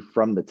accountability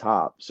from the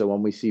top. So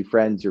when we see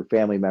friends or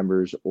family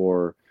members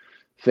or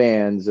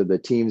fans of the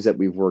teams that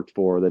we've worked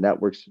for, the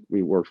networks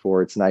we worked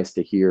for, it's nice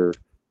to hear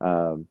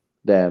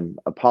them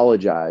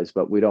apologize,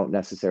 but we don't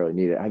necessarily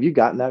need it. Have you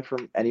gotten that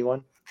from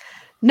anyone?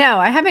 No,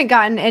 I haven't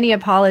gotten any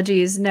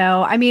apologies.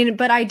 No, I mean,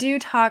 but I do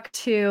talk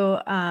to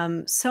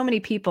so many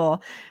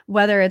people,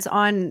 whether it's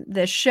on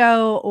this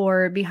show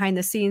or behind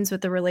the scenes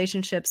with the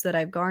relationships that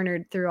I've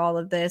garnered through all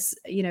of this.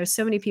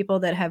 So many people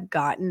that have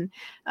gotten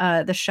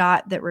the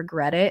shot that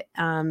regret it.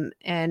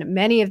 And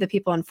many of the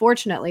people,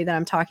 unfortunately, that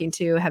I'm talking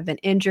to have been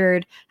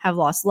injured, have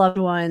lost loved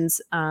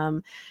ones.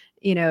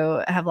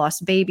 Have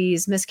lost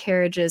babies,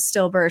 miscarriages,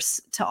 stillbirths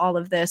to all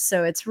of this.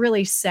 So it's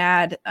really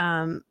sad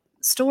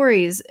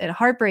stories and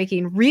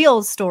heartbreaking,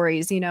 real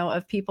stories,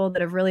 of people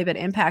that have really been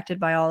impacted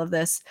by all of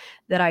this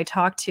that I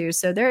talk to.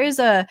 So there's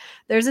a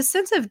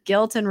sense of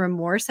guilt and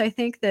remorse, I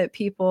think, that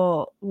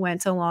people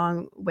went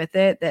along with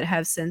it that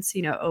have since,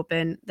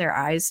 opened their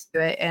eyes to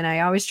it. And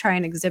I always try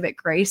and exhibit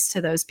grace to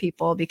those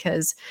people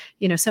because,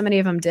 so many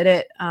of them did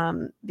it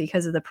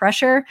because of the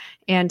pressure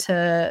and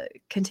to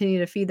continue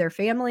to feed their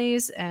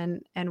families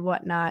and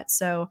whatnot.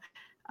 So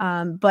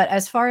but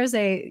as far as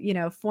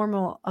a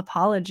formal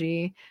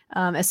apology,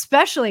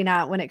 especially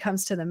not when it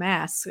comes to the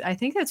masks, I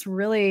think that's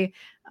really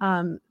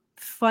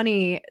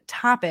funny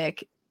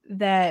topic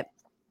that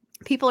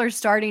people are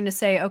starting to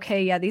say,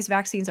 okay, yeah, these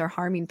vaccines are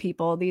harming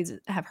people, these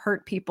have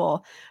hurt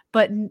people,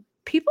 but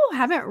people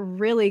haven't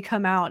really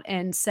come out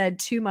and said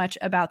too much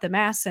about the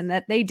masks and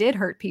that they did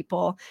hurt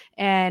people,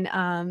 and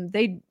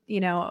they,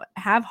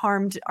 have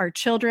harmed our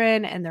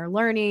children and their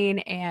learning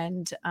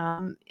and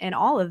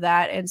all of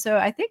that. And so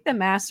I think the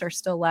masks are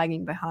still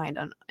lagging behind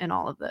in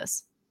all of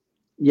this.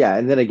 Yeah,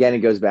 and then again, it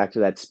goes back to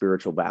that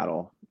spiritual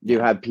battle. You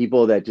Yeah. have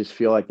people that just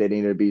feel like they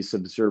need to be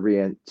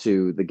subservient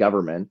to the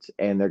government,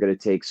 and they're going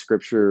to take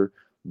scripture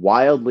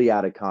wildly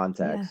out of Yeah.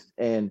 context.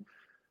 And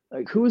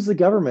like, who is the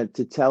government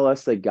to tell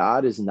us that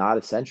God is not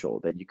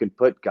essential, that you can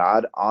put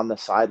God on the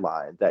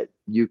sideline, that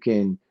you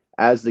can,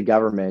 as the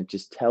government,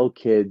 just tell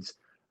kids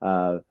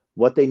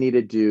what they need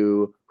to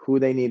do, who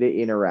they need to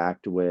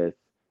interact with.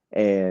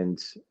 And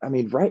I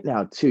mean, right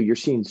now, too, you're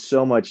seeing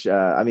so much.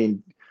 I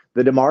mean,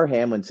 the Damar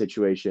Hamlin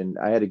situation,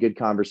 I had a good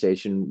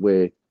conversation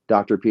with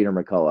Dr. Peter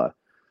McCullough.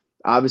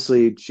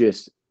 Obviously,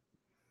 just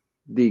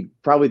the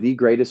probably the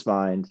greatest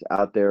mind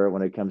out there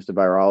when it comes to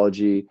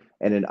virology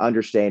and an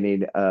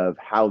understanding of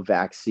how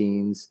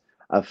vaccines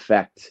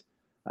affect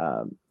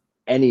um,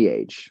 any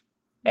age,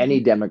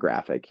 any Mhm.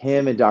 demographic.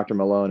 Him and Dr.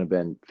 Malone have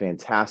been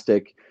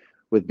fantastic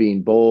with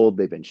being bold.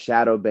 They've been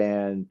shadow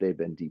banned, they've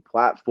been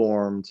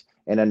deplatformed.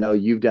 And I know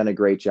you've done a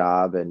great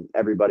job, and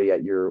everybody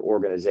at your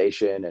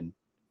organization and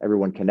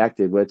everyone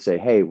connected would say,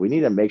 hey, we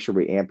need to make sure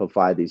we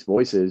amplify these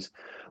voices.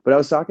 But I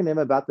was talking to him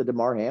about the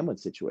Damar Hamlin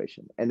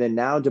situation. And then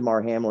now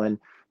Damar Hamlin,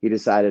 he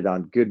decided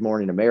on Good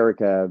Morning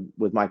America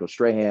with Michael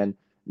Strahan,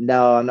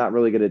 no, I'm not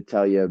really going to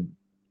tell you,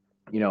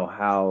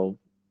 how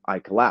I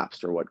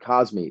collapsed or what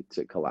caused me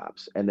to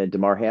collapse. And then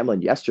Damar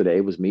Hamlin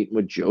yesterday was meeting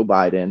with Joe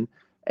Biden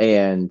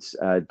and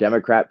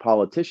Democrat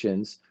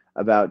politicians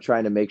about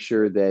trying to make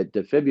sure that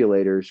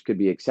defibrillators could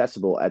be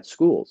accessible at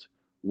schools.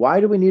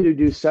 Why do we need to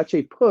do such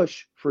a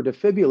push for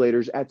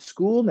defibrillators at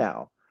school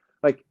now?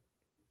 Like,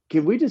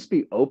 can we just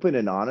be open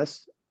and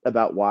honest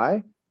about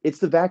why? It's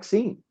the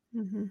vaccine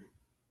Mhm.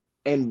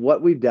 and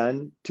what we've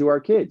done to our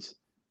kids.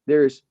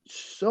 There's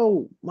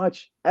so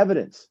much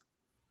evidence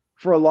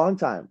for a long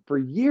time, for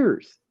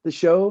years, to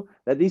show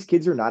that these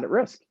kids are not at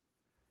risk.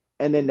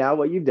 And then now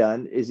what you've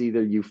done is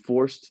either you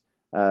forced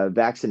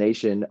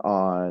vaccination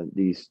on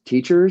these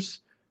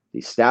teachers,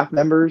 these staff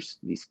members,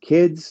 these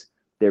kids,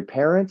 their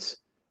parents,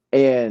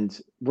 and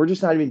we're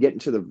just not even getting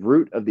to the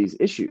root of these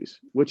issues,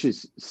 which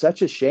is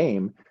such a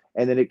shame.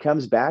 And then it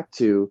comes back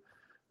to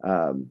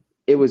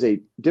it was a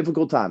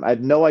difficult time. I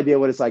have no idea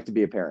what it's like to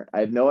be a parent. I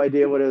have no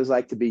idea what it was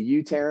like to be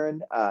you,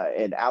 Taryn,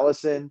 and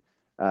Allison.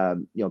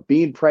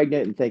 Being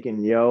pregnant and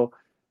thinking,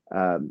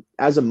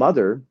 as a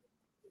mother,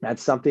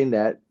 that's something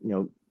that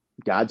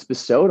God's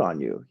bestowed on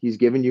you. He's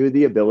given you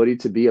the ability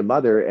to be a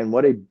mother, and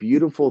what a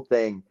beautiful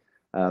thing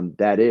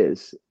that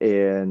is.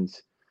 And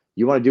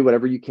you want to do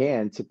whatever you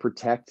can to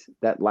protect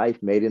that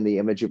life made in the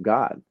image of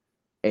God.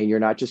 And you're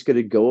not just going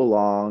to go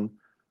along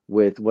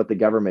with what the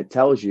government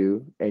tells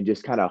you and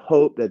just kind of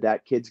hope that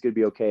that kid's going to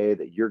be okay,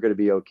 that you're going to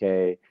be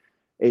okay.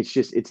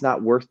 It's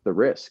not worth the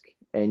risk.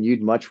 And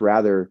you'd much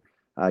rather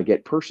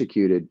get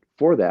persecuted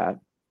for that.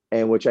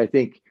 And which I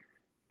think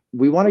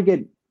we want to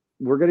get,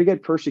 we're going to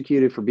get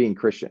persecuted for being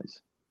Christians.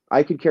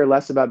 I could care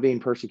less about being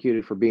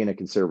persecuted for being a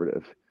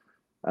conservative.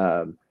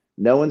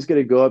 No one's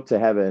going to go up to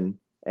heaven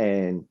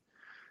and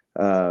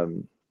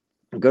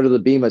go to the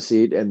Bema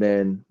seat, and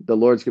then the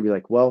Lord's going to be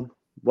like,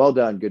 well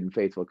done, good and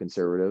faithful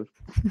conservative.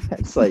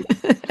 It's like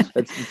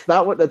that's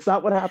not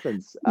what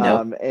happens.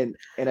 Nope. And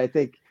I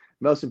think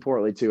most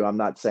importantly too, I'm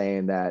not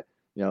saying that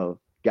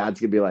God's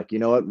gonna be like, you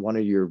know what, one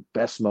of your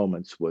best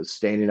moments was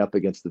standing up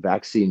against the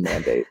vaccine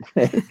mandate.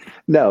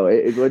 No,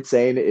 what's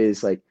saying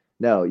is like,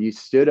 no, you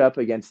stood up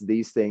against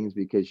these things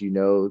because you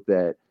know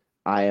that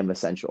I am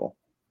essential,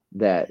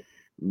 that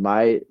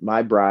my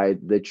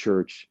bride, the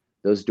church,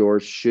 those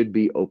doors should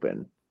be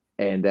open,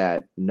 and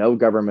that no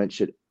government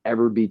should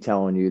ever be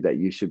telling you that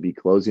you should be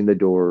closing the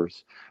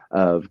doors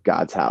of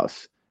God's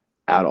house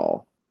at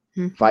all.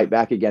 Mhm. Fight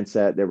back against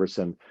that. There were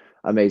some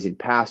amazing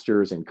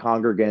pastors and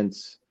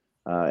congregants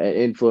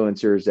and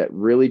influencers that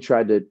really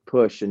tried to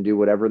push and do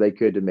whatever they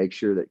could to make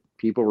sure that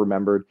people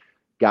remembered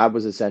God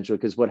was essential.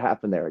 Because what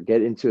happened there?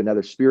 Get into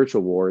another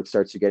spiritual war. It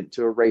starts to get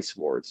into a race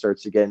war. It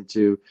starts to get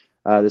into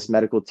this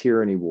medical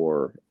tyranny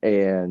war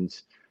and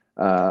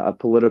a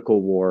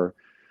political war.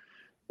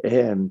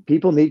 And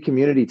people need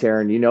community,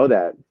 Taryn. You know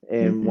that.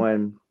 And Mhm.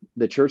 when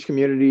the church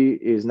community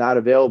is not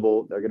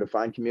available, they're going to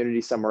find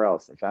community somewhere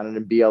else. They found it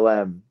in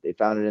BLM. They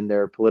found it in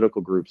their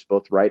political groups,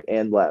 both right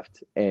and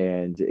left.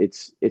 And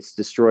it's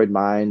destroyed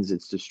minds.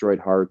 It's destroyed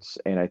hearts.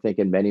 And I think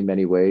in many,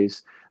 many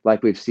ways,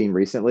 like we've seen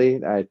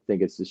recently, I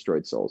think it's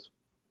destroyed souls.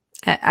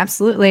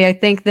 Absolutely. I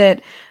think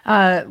that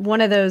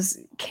one of those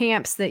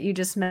camps that you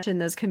just mentioned,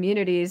 those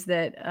communities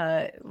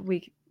that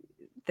we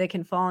they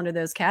can fall into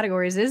those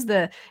categories is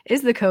the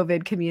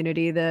COVID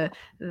community, the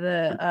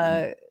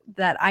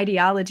that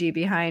ideology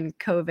behind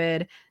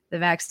COVID, the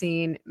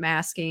vaccine,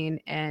 masking,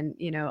 and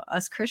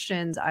us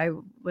Christians. I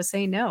was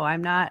saying no, I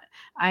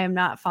am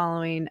not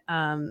following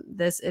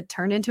this. It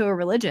turned into a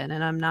religion,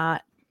 and I'm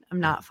not.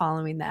 not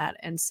following that.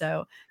 And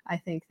so I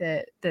think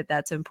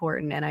that's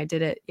important. And I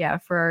did it,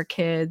 for our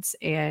kids.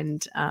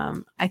 And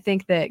I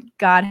think that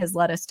God has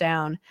led us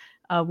down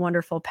a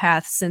wonderful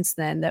path since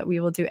then, that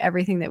we will do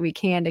everything that we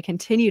can to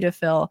continue to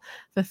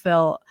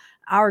fulfill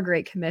our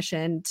great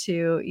commission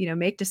to,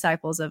 make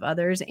disciples of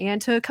others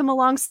and to come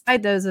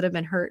alongside those that have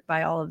been hurt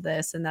by all of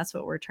this. And that's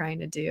what we're trying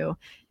to do.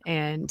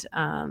 And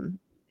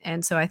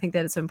so I think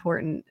that it's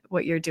important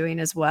what you're doing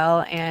as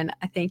well. And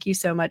I thank you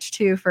so much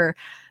too for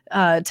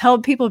tell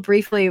people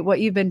briefly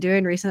what you've been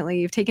doing recently.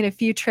 You've taken a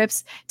few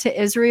trips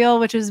to Israel,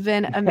 which has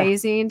been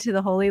amazing, to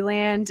the Holy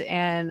Land,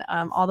 and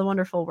all the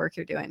wonderful work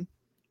you're doing.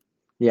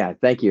 Yeah,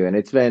 thank you. And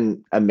it's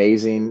been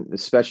amazing,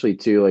 especially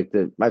too, like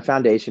my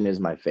foundation is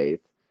my faith.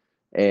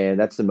 And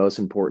that's the most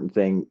important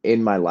thing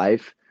in my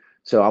life.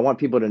 So I want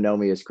people to know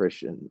me as a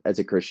Christian.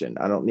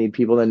 I don't need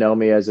people to know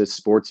me as a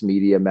sports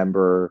media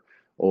member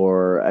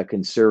or a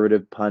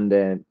conservative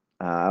pundit.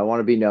 I want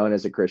to be known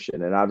as a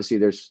Christian. And obviously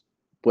there's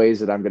ways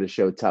that I'm going to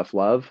show tough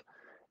love.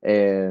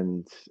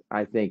 And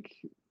I think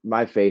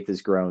my faith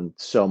has grown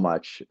so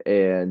much.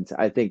 And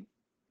I think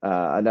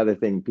another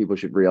thing people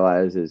should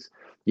realize is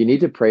you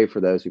need to pray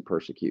for those who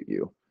persecute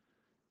you.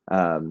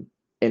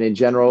 And in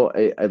general,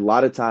 a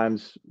lot of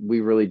times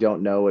we really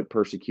don't know what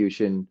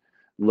persecution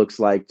looks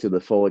like to the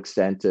full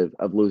extent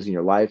of losing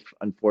your life.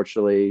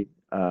 Unfortunately,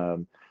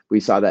 we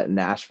saw that in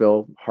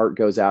Nashville. Heart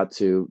goes out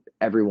to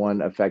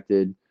everyone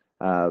affected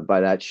by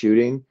that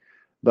shooting.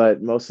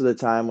 But most of the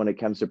time, when it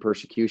comes to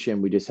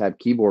persecution, we just have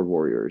keyboard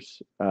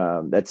warriors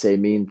that say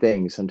mean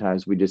things.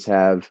 Sometimes we just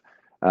have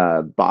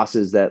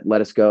bosses that let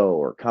us go,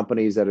 or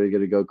companies that are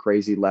going to go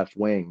crazy left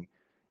wing.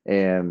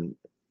 And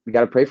we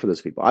got to pray for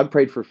those people. I've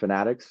prayed for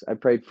fanatics. I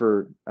prayed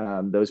for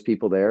those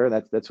people there.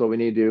 That's what we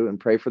need to do, and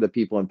pray for the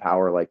people in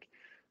power, like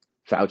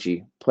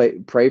Fauci.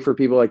 Pray for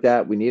people like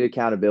that. We need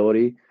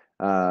accountability.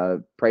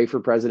 Pray for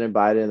President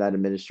Biden and that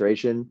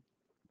administration,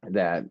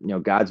 that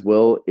God's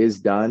will is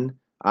done.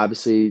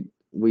 Obviously,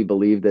 we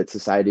believe that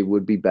society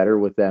would be better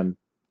with them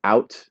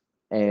out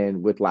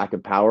and with lack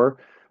of power.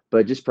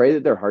 But just pray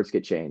that their hearts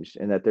get changed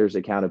and that there's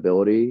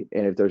accountability.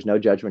 And if there's no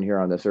judgment here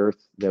on this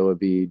earth, there will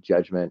be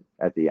judgment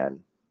at the end.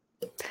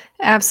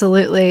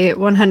 Absolutely,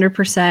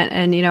 100%.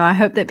 And, I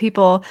hope that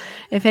people,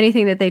 if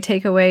anything that they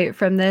take away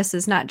from this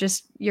is not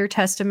just your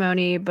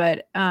testimony,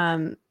 but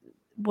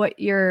what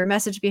your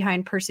message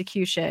behind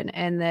persecution,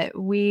 and that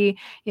we,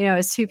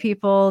 as two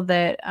people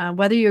that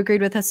whether you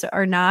agreed with us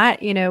or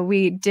not,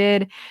 we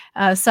did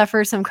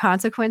suffer some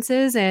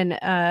consequences and,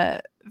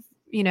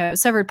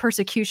 suffered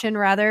persecution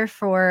rather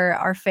for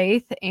our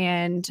faith.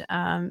 And,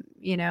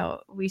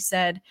 we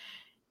said,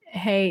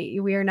 hey,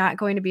 we are not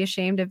going to be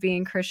ashamed of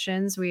being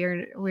Christians. We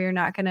are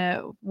not going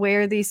to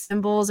wear these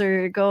symbols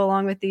or go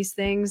along with these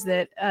things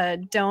that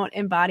don't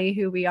embody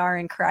who we are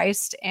in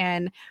Christ.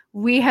 And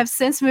we have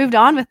since moved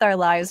on with our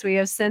lives. We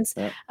have since,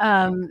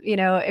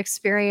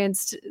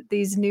 experienced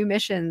these new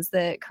missions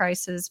that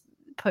Christ has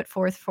put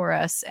forth for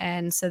us.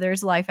 And so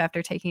there's life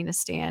after taking a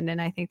stand. And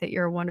I think that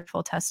you're a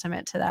wonderful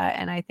testament to that.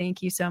 And I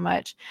thank you so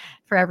much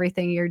for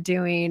everything you're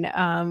doing.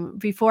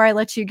 Before I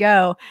let you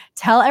go,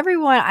 tell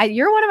everyone,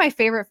 you're one of my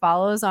favorite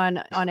follows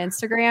on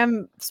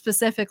Instagram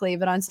specifically,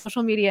 but on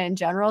social media in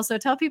general. So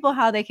tell people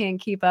how they can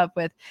keep up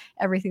with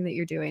everything that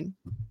you're doing.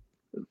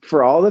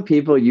 For all the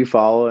people you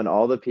follow and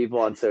all the people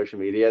on social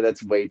media,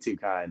 that's way too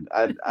kind.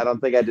 I don't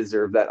think I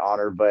deserve that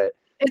honor, but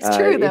it's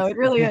true though. It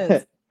really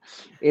is.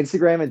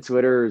 Instagram and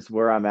Twitter is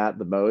where I'm at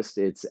the most.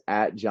 It's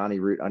at Johnny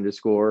Root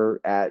 _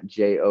 at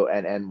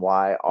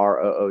JONNYROOT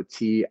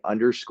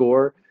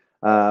 _.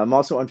 I'm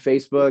also on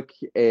Facebook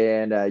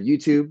and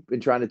YouTube. Been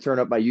trying to turn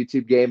up my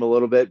YouTube game a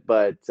little bit,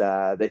 but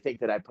they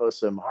think that I post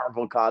some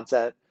harmful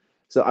content.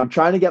 So I'm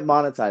trying to get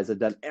monetized. I've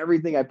done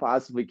everything I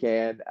possibly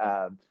can.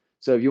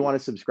 So if you want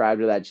to subscribe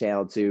to that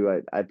channel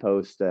too, I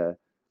post a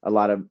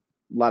lot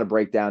of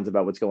breakdowns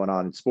about what's going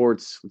on in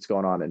sports, what's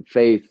going on in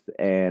faith,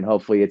 and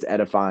hopefully it's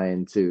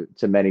edifying to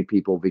many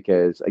people,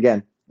 because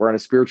again, we're in a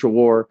spiritual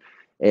war,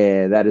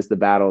 and that is the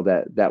battle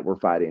that we're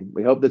fighting.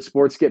 We hope that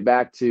sports get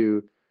back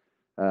to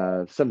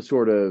some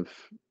sort of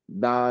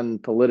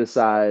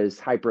non-politicized,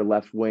 hyper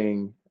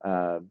left-wing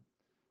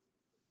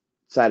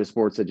side of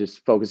sports that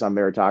just focus on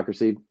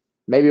meritocracy.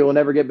 Maybe we'll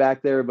never get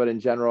back there, but in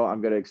general,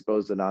 I'm going to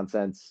expose the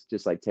nonsense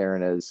just like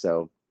Taryn is.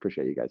 So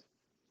appreciate you guys.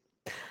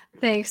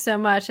 Thanks so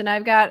much. And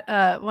I've got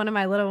one of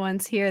my little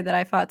ones here that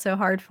I fought so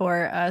hard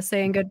for,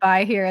 saying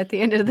goodbye here at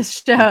the end of the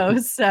show.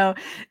 So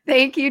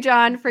thank you,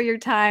 John, for your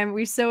time.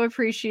 We so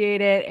appreciate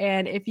it.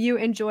 And if you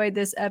enjoyed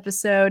this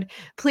episode,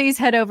 please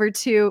head over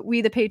to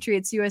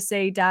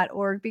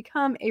wethepatriotsusa.org.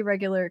 Become a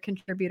regular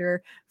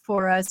contributor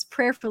for us.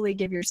 Prayerfully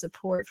give your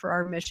support for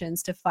our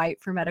missions to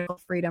fight for medical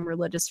freedom,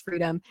 religious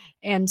freedom,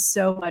 and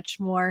so much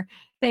more.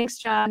 Thanks,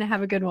 John.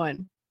 Have a good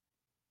one.